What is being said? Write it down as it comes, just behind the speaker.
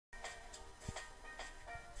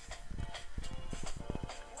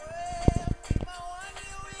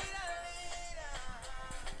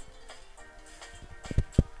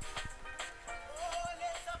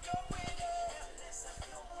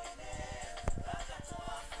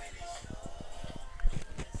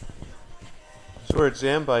we're at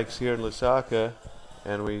Zambikes here in Lusaka,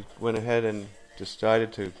 and we went ahead and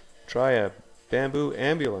decided to try a bamboo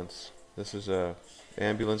ambulance. This is a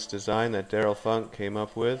ambulance design that Daryl Funk came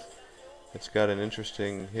up with. It's got an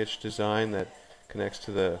interesting hitch design that connects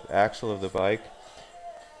to the axle of the bike.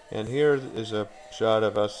 And here is a shot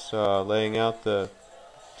of us laying out the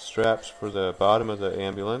straps for the bottom of the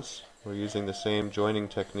ambulance. We're using the same joining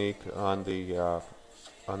technique on the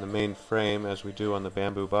main frame as we do on the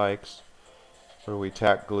bamboo bikes, where we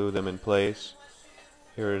tack glue them in place.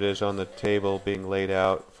 Here it is on the table being laid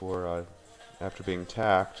out for after being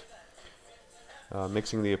tacked.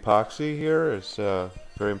 Mixing the epoxy here is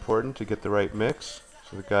very important to get the right mix.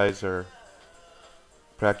 So the guys are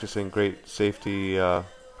practicing great safety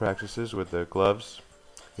practices with the gloves.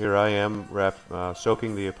 Here I am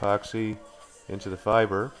soaking the epoxy into the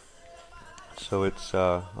fiber, so it's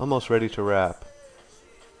almost ready to wrap.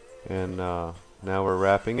 And now we're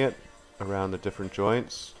wrapping it around the different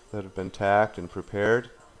joints that have been tacked and prepared,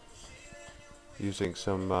 using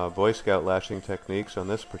some Boy Scout lashing techniques on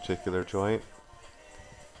this particular joint.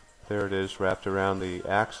 There it is, wrapped around the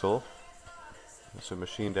axle. It's a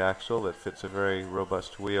machined axle that fits a very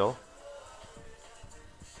robust wheel.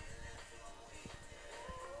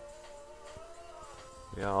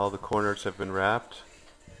 Yeah, all the corners have been wrapped.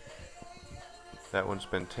 That one's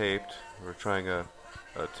been taped. We're trying a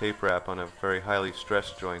tape wrap on a very highly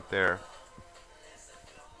stressed joint there.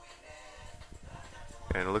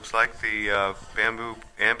 And it looks like the bamboo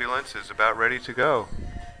ambulance is about ready to go.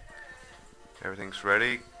 Everything's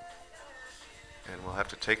ready, and we'll have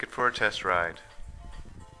to take it for a test ride.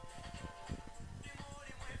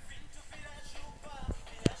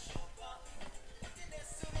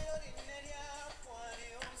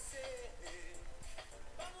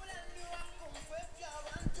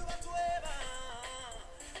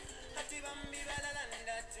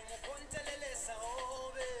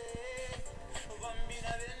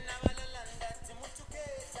 Bamboolance.